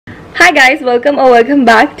Hi guys, welcome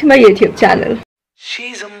back to my YouTube channel.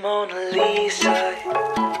 She's a Mona Lisa.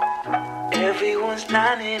 Everyone's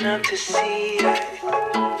lining up to see her.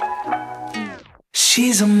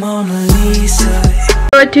 She's a Mona Lisa.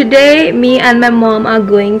 So today me and my mom are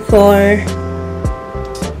going for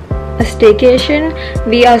a staycation.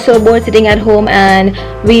 We are so bored sitting at home and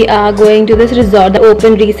we are going to this resort that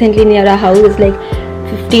opened recently near our house. It's like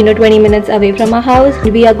 15 or 20 minutes away from our house.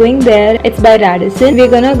 We are going there. It's by Radisson. We're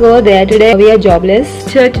gonna go there today. We are jobless,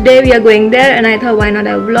 so today we are going there, and I thought why not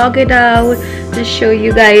I vlog it out to show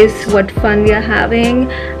you guys what fun we are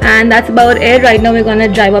having. And that's about it. Right now we're gonna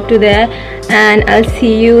drive up to there, and I'll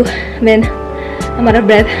see you when I'm out of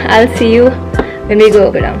breath. I'll see you when we go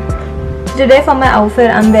over there. Today for my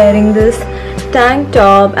outfit, I'm wearing this tank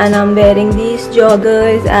top and I'm wearing these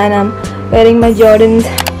joggers and I'm wearing my Jordans.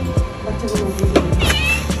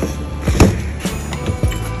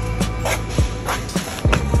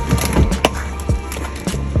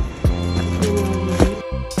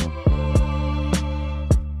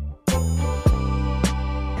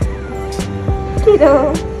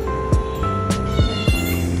 Tito.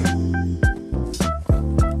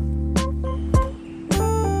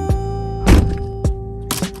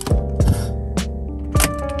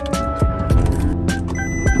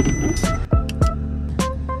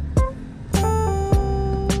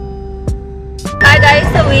 Hi guys,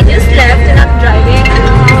 so we just left and I'm driving.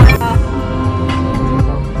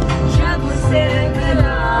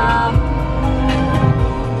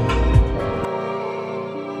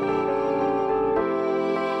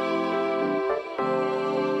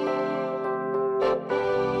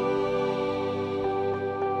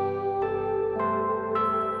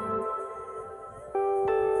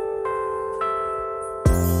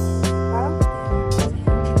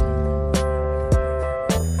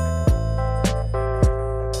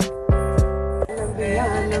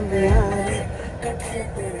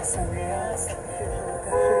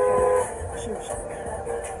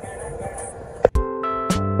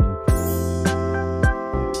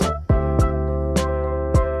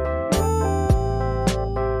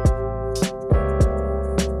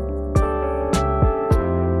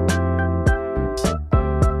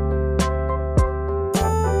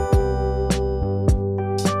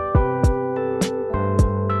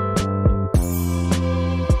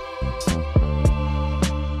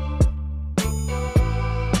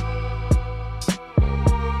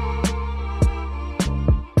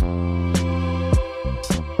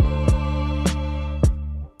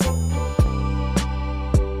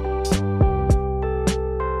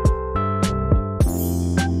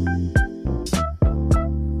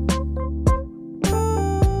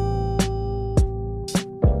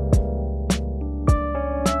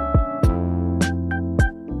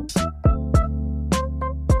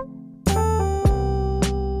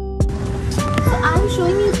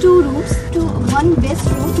 Showing you two rooms, one best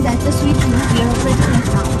room, that's a suite room we are operating right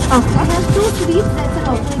now. Okay. I have two suites that's an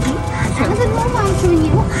operating. Another room I'm showing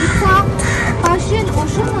you, it's a partial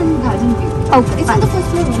ocean and garden view. Okay. It's on the first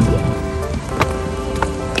floor only.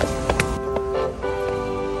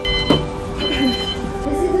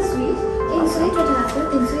 This is the suite. Inside what happens,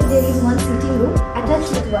 inside there is one sitting room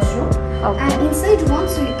attached with washroom. Okay. And inside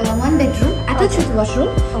one bedroom attached with washroom,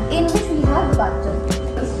 in which we have bathroom.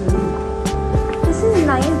 This is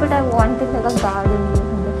nice, but I want it like a garden view.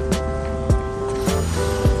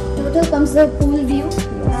 Total comes the pool view,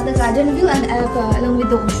 the garden view, and along with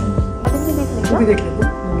the ocean. It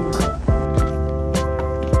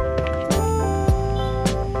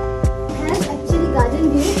has actually garden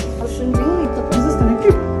view, ocean view. This is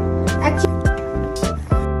connected.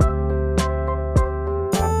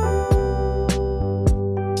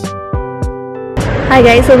 Hi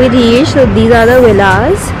guys, so we reached. So these are the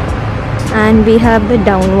villas. And we have the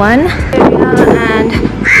down one and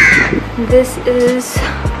this is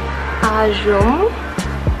our room.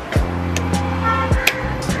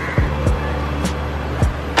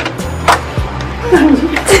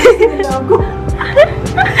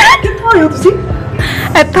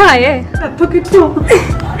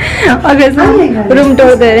 Okay, so room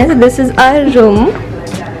tour दे रहे हैं. So this is our room.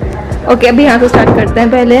 Okay, अभी यहाँ से start करते हैं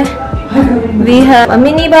पहले. We have a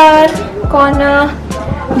mini bar corner,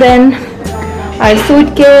 then our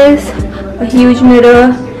suitcase, a huge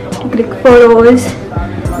mirror to click photos.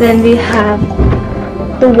 Then we have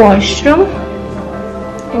the washroom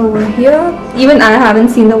over here. Even I haven't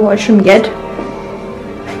seen the washroom yet.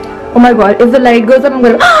 Oh my god, if the light goes up I'm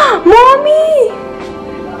gonna Mommy!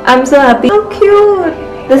 I'm so happy. So cute.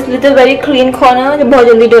 This little very clean corner जो बहुत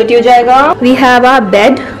जल्दी dirty हो जाएगा. We have our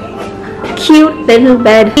bed. Cute little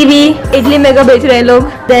bed. TV, idli mega बेच रहे हैं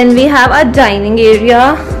लोग. Then we have a dining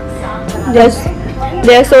area.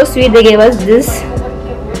 they are so sweet. They gave us this.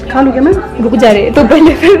 खा लूँ क्या मैं? रुक जा रहे तो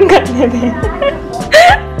पहले फिल्म करने में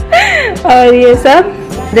और ये सब.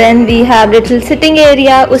 Then we have little sitting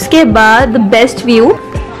area. उसके बाद the best view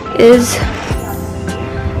is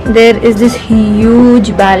there is this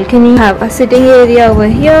huge balcony. Have a sitting area over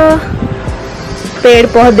here. पेड़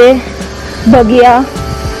पौधे, बगिया,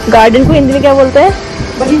 garden को हिंदी में क्या बोलते हैं?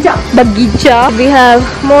 बगीचा. Baggicha. We have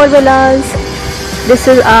more villas. This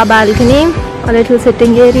is our balcony, a little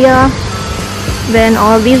sitting area. Then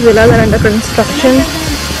all these villas are under construction.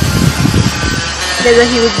 There's a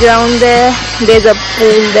huge ground there. There's a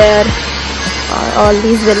pool there. All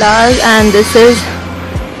these villas, and this is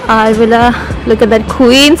our villa. Look at that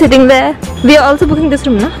queen sitting there. We are also booking this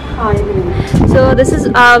room, no? So this is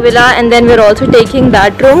our villa, and then we're also taking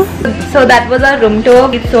that room. So that was our room tour.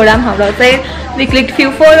 We saw outside. We clicked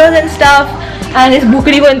few photos and stuff. And it's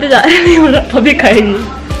bukri ko intezar nahi ho raha abhi khayegi.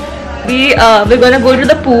 We're gonna go to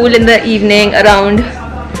the pool in the evening around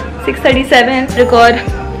 6:37. Record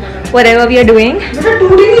whatever we are doing. बेटा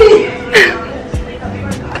टूटी नहीं.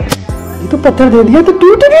 तो पत्थर दे दिया तो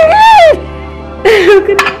टूट गई.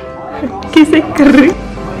 किसे कर रही?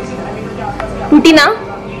 टूटी ना?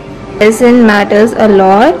 Lesson matters a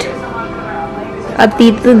lot.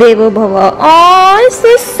 अतिथि देवो भव. Oh,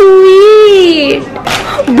 so sweet.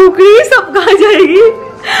 बुकरी सब खा जाएगी.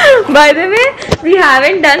 By the way, we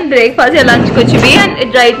haven't done breakfast or lunch कुछ भी,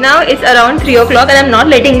 and right now it's around 3 o'clock and I'm not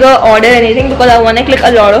letting her order anything because I want to click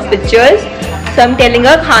a lot of pictures. So I'm telling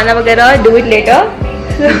her खाना वगैरह do it later.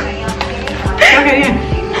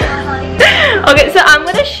 Okay, so I'm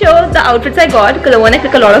gonna show the outfits I got because I want to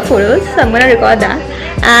click a lot of photos. So I'm gonna record that,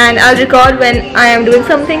 and I'll record when I am doing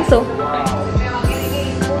something. So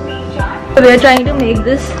we are trying to make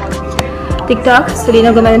this TikTok.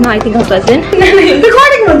 Selena Gomez, I think her cousin.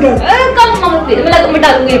 Recording on this. Come on, please. मैं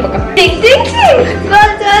डालूंगी ये पक्का. Tick tick tick.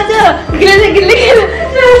 जा. गिल्ले.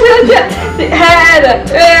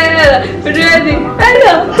 Ready.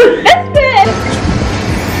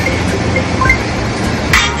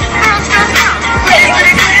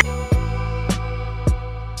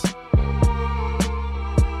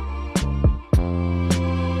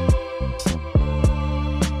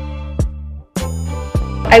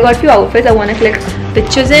 I got few outfits I want to click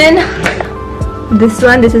pictures in.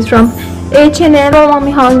 This is from H&M. Oh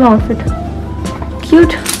mommy, how's my outfit?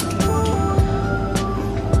 Cute.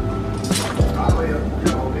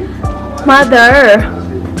 Mother,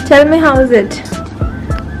 tell me how is it?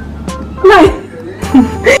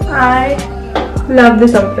 I love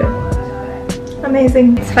this outfit.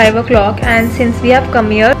 Amazing. It's 5 o'clock and since we have come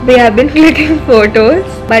here, we have been clicking photos.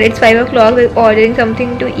 But it's 5 o'clock, we're ordering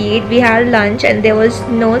something to eat. We had lunch and there was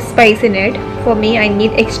no spice in it. For me, I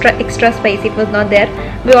need extra spicy. It was not there.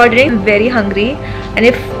 We're ordering. I'm very hungry. And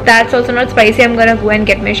if that's also not spicy, I'm gonna go and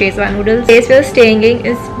get my Szechuan noodles. The place we're staying in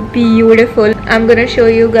is beautiful. I'm gonna show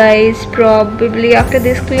you guys probably after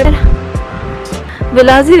this clip.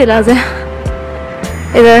 Villas hi villas hai.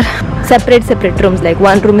 Either separate rooms, like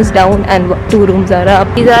one room is down and 2 rooms are up.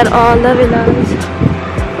 These are all the villas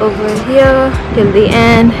over here till the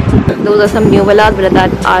end. Those are some new villas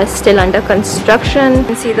that are still under construction. You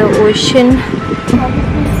can see the ocean.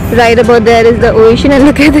 Right about there is the ocean, and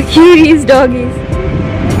look at the curious doggies.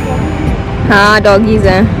 हाँ doggies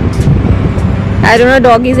हैं. I don't know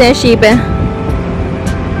doggies हैं sheep हैं.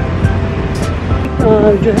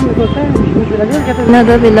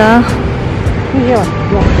 Another villa.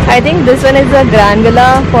 I think this one is a grand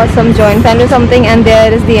villa for some joint family or something, and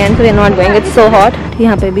there is the end, so we're not going. It's so hot.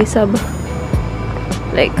 यहाँ पे भी सब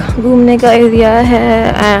like घूमने का area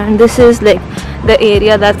है, and this is like the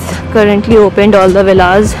area that's currently opened, all the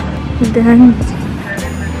villas. Then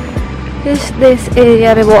this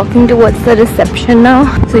area. We're walking towards the reception now.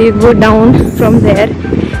 So you go down from there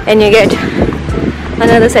and you get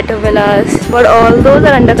another set of villas. But all those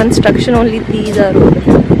are under construction. Only these are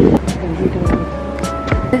open.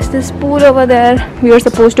 There's this pool over there. We were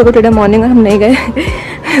supposed to go today morning, and हम नहीं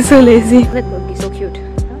गए. So lazy. That would be so cute.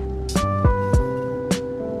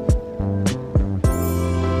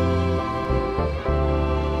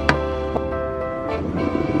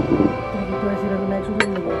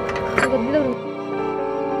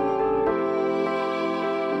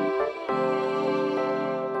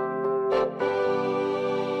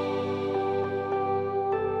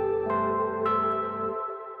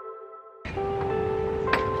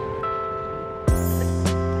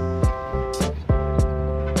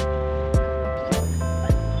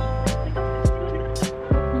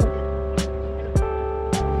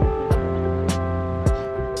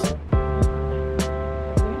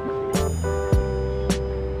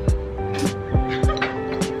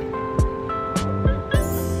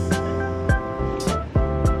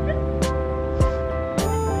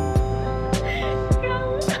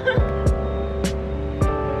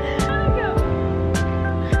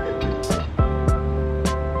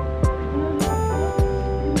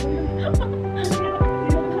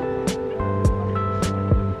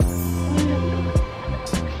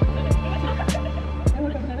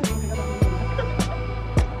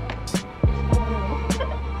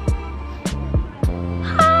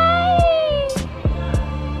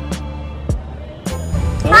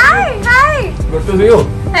 Good to see you.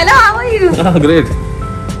 Hello, how are you? Great.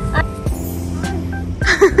 How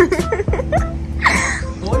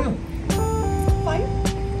are you? Fine.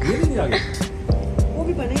 Really नहीं आ गए? वो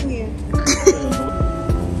भी बना ही नहीं है।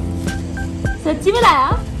 सच्ची में लाया?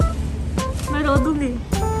 मैं रो दूंगी।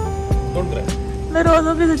 Don't cry. मैं रो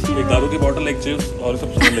दूंगी सच्ची में। एक दारू की बोतल, एक चिप्स और सब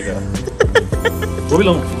सामान लेकर आ। वो भी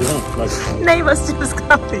लाऊं? नहीं बस चिप्स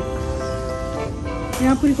खाते। मैं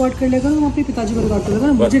आपको रिकॉर्ड कर लेगा, तुम अपने पिताजी को रिकॉर्ड कर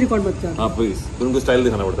लेगा, मुझे रिकॉर्ड मत कर। हाँ प्लीज, फिर उनको स्टाइल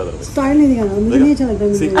दिखाना पड़ता है। स्टाइल नहीं दिखाना, मुझे नहीं अच्छा लगता।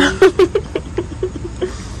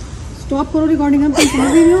 स्टॉप करो रिकॉर्डिंग, हम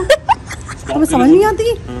समझ रही हो? तुम्हें समझ नहीं आती?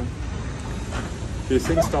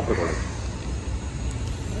 Stop recording.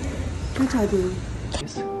 क्या चाहती हो?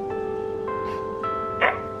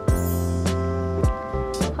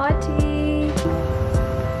 Hottie.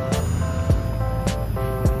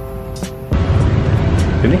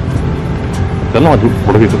 नहीं चल ना,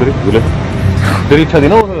 फोटो खींचो तेरी इच्छा थी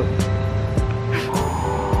ना वो।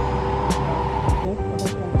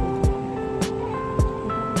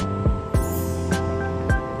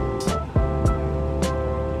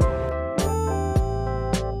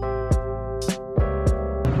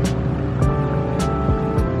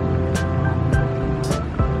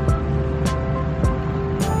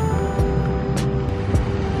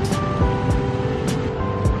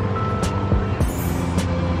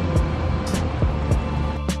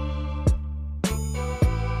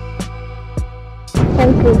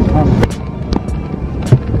 Thank you.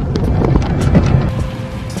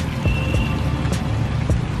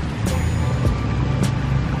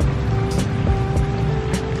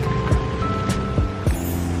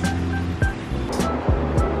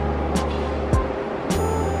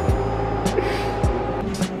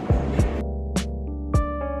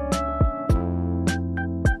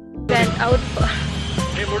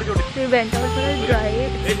 We went out for a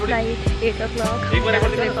drive. It's night, 8 o'clock.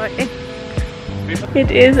 It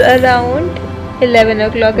is around 11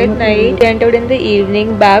 o'clock at night. We went out in the evening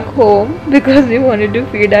back home because we wanted to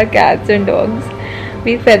feed our cats and dogs.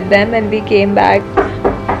 We fed them and we came back.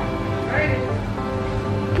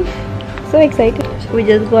 So excited. We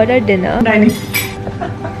just got our dinner.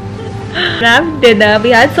 Dinner. We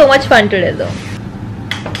had so much fun today though.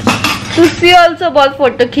 तुसी also बहुत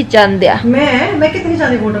photo खिंचान दिया। मैं कितनी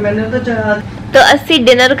सारी photo मैंने तो अस्सी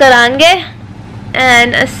dinner करांगे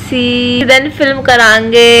एंड अस्सी देन फिल्म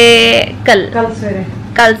करांगे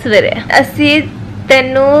कल सवेरे अस्सी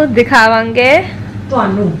तेनू दिखावांगे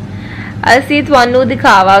अस्सी तुहानू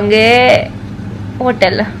दिखावांगे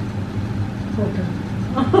होटल।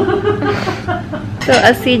 तो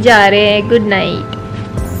अस्सी जा रहे हैं। Good night.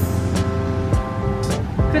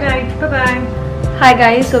 Bye. Hi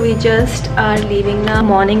guys, so we just are leaving now.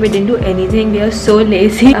 Morning we didn't do anything, we are so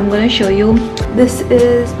lazy. I'm gonna show you. This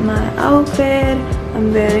is my outfit. I'm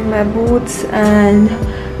wearing my boots and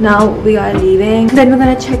now we are leaving. Then we're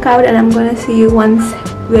gonna check out and I'm gonna see you once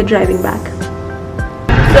we're driving back.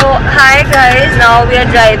 So hi guys, now we are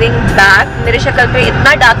driving back. मेरे शक्ल पे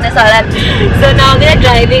इतना darkness आ रहा है. So now we are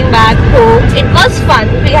driving back home. It was fun.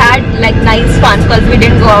 We had like nice fun because we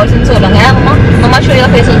didn't go out since so long. Yeah, Mama? Mama, show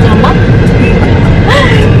your face also, Mama.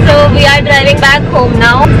 So we are driving back home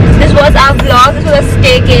now. This was our vlog. This was a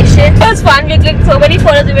staycation. It was fun. We clicked so many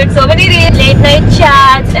photos. We made so many late night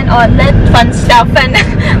chats and all that fun stuff. And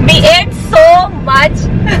we ate so much.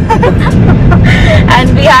 And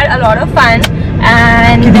we had a lot of fun.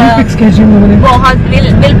 And we'll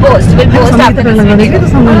post after this video.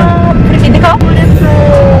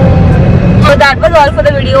 So that was all for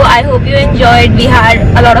the video. I hope you enjoyed. We had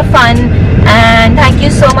a lot of fun. And thank you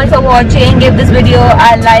so much for watching. Give this video a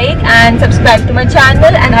like and subscribe to my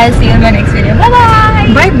channel. And I'll see you in my next video. Bye bye.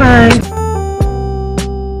 Bye bye.